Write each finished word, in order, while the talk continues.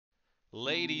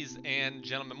Ladies and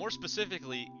gentlemen, more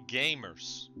specifically,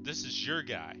 gamers, this is your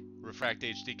guy, Refract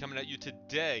HD, coming at you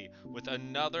today with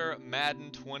another Madden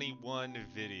 21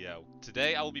 video.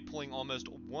 Today I will be pulling almost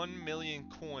 1 million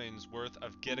coins worth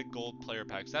of Get a Gold player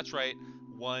packs. That's right,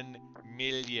 1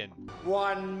 million.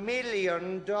 $1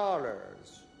 million.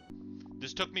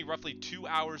 This took me roughly 2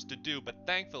 hours to do, but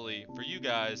thankfully, for you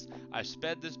guys, I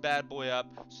sped this bad boy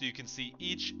up so you can see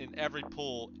each and every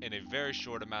pull in a very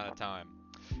short amount of time.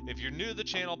 If you're new to the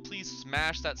channel, please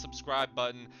smash that subscribe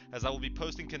button, as I will be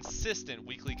posting consistent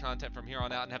weekly content from here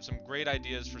on out and have some great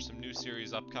ideas for some new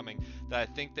series upcoming that I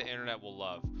think the internet will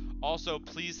love. Also,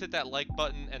 please hit that like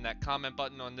button and that comment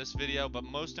button on this video, but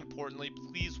most importantly,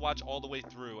 please watch all the way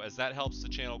through, as that helps the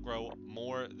channel grow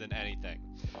more than anything.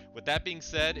 With that being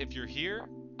said, if you're here,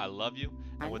 I love you,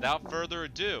 and without further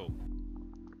ado,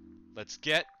 let's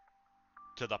get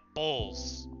to the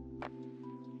Bulls.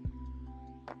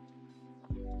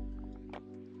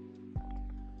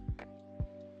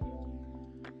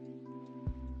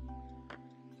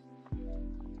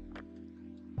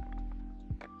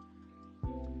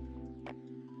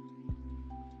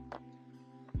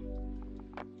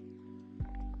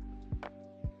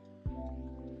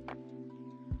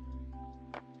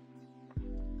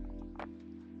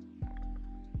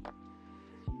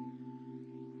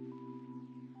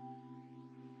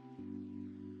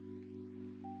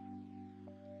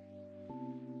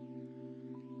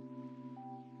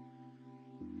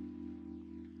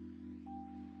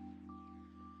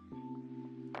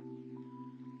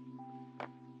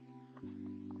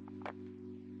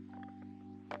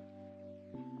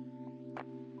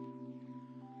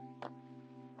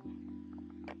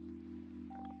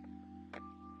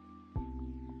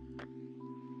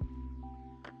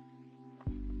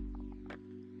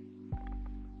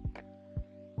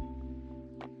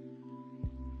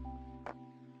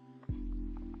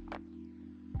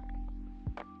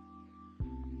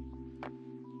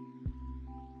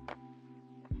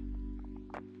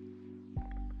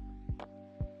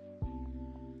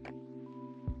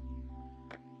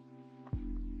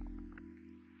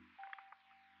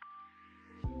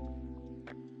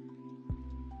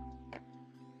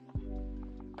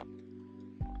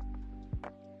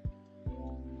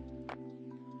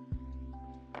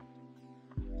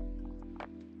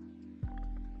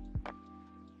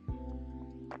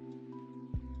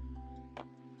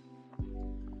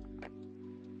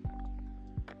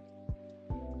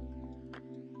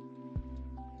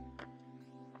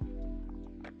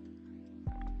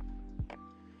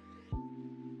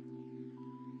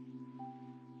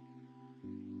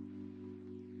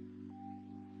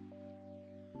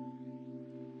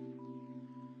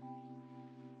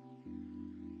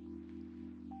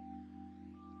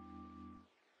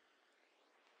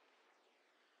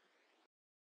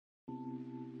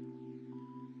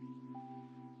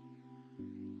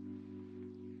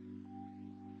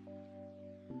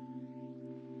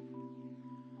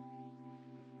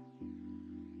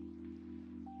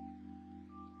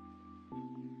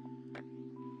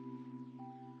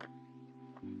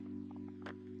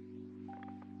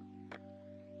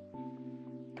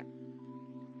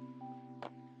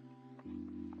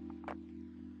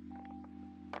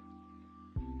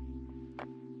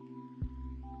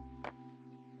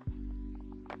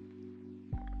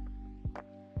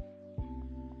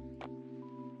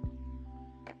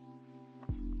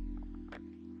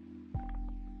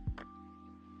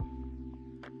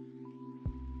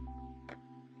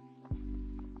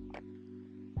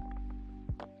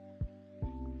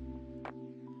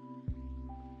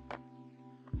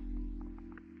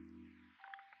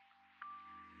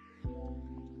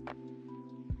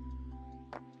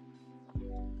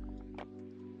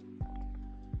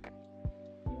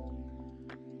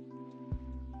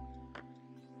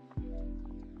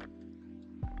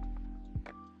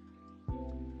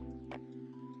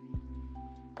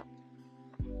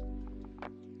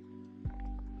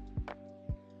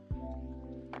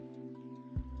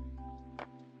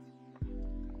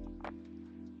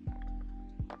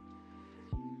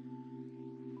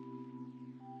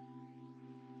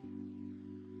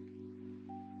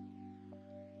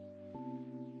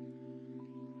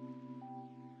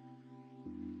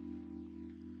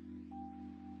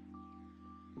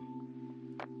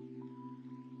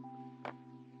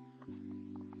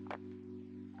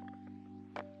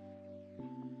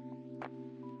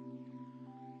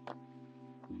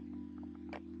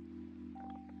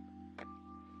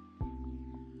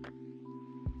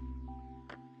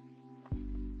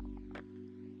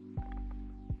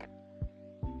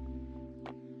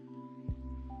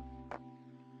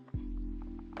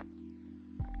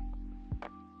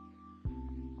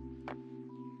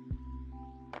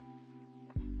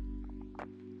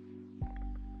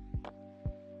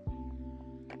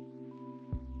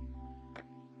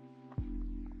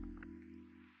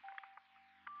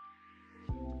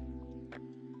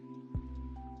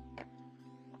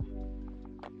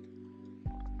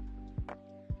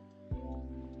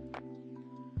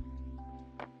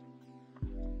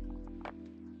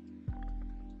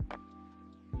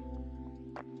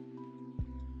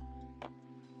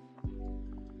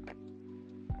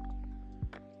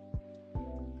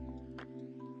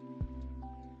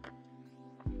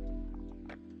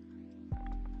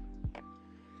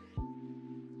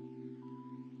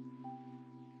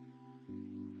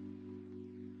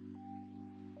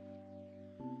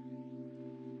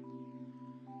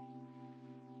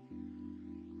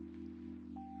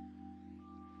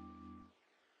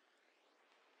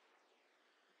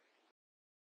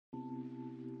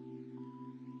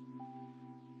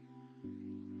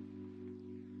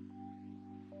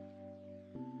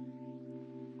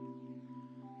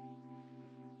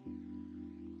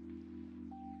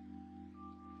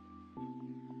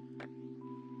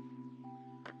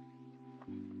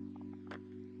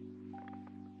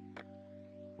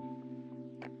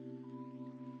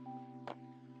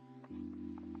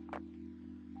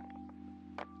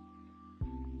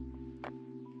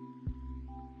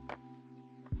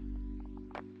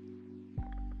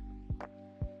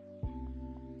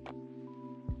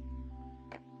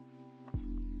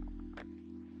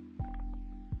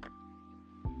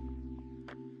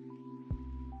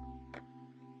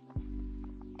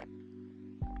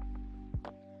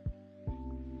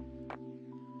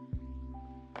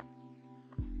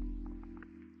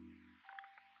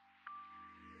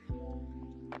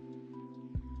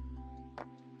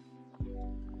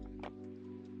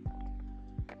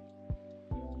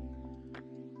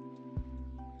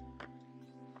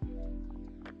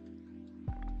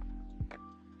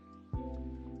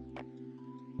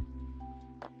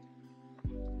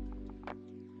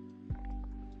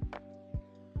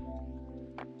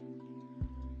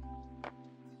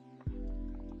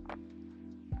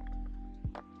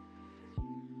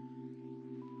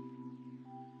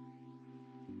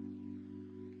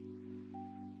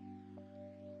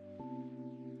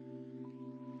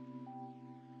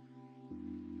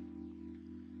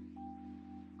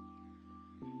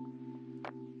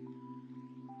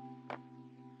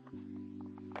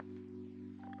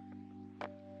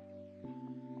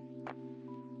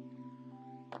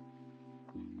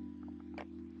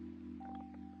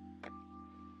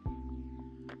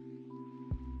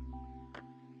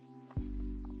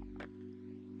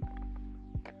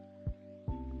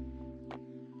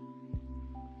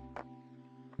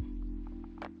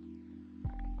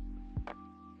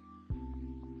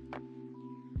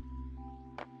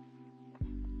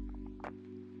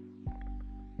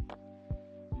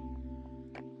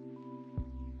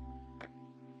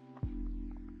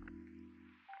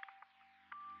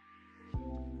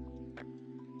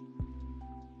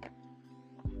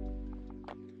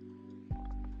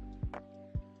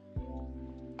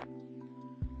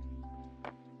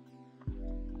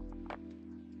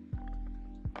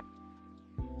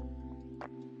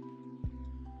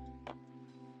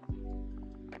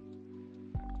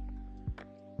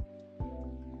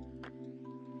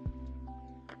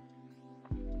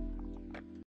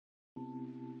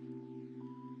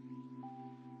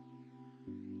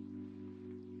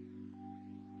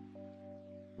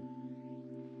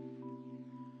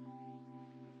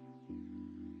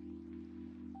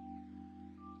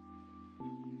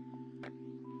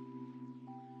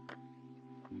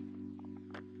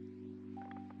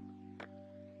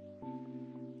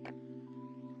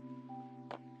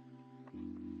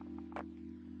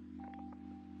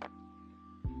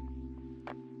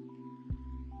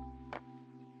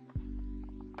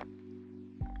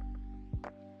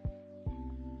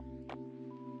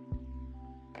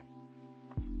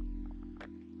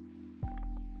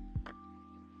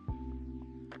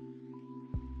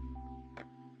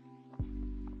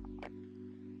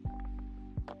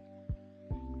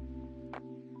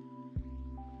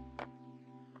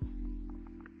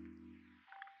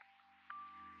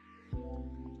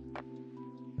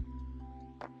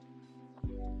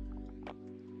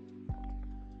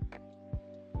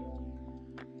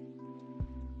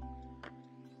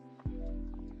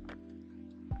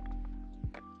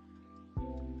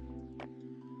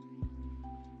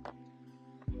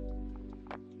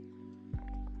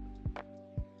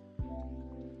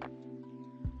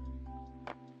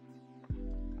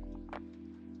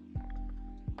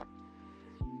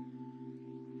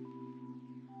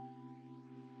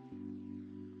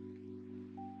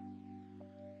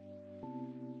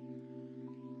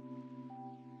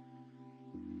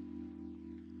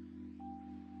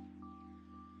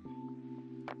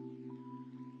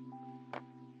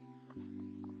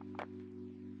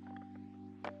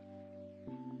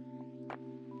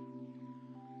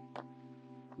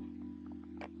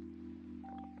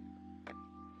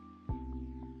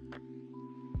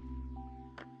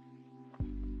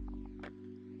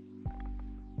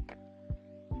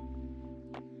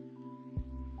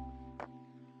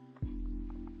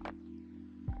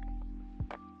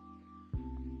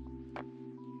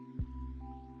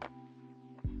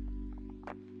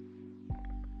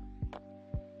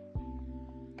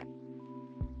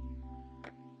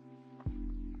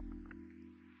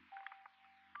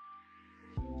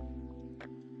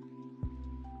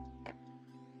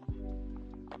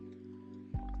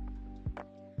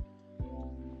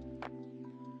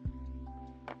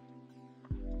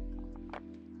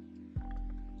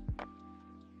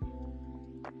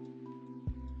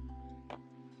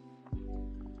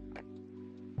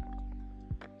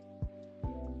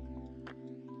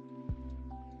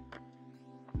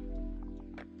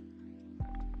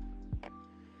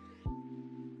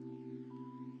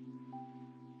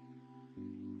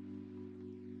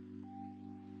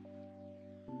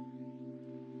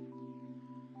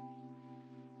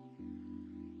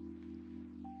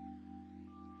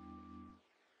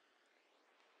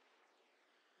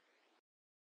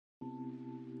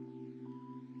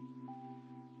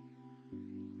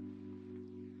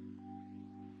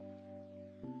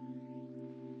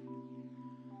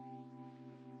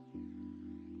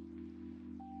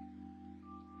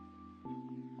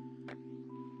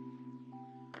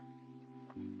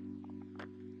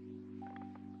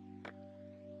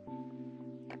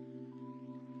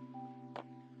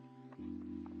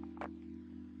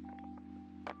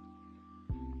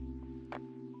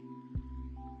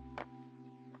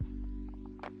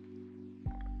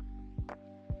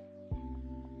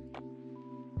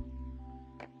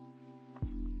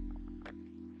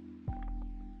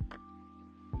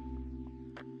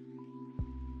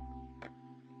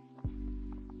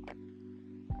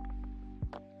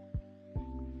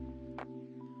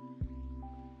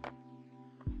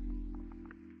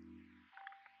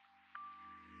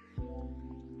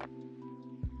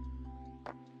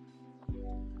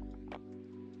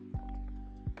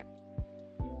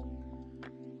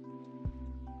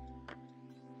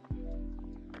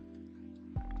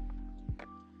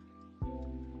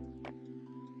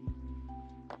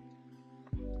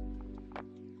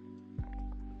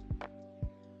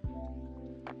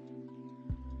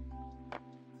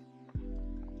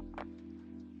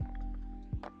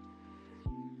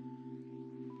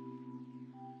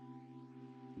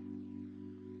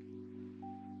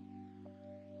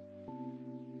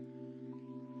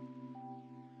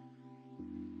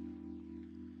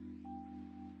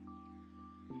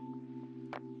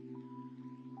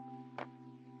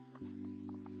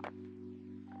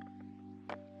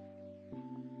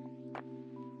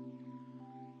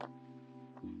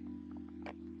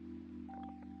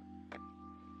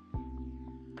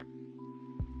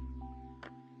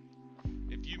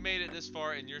 made it this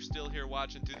far and you're still here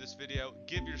watching through this video,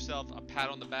 give yourself a pat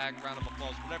on the back, round of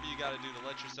applause, whatever you got to do to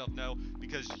let yourself know,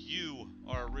 because you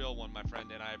are a real one, my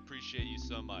friend, and I appreciate you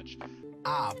so much.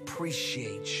 I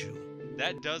appreciate you.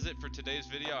 That does it for today's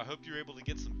video. I hope you're able to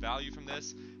get some value from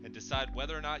this and decide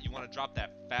whether or not you want to drop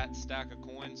that fat stack of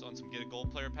coins on some Get a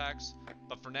Gold player packs.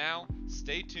 But for now,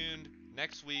 stay tuned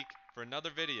next week for another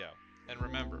video. And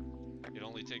remember, it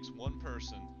only takes one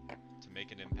person to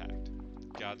make an impact.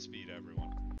 Godspeed,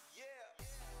 everyone.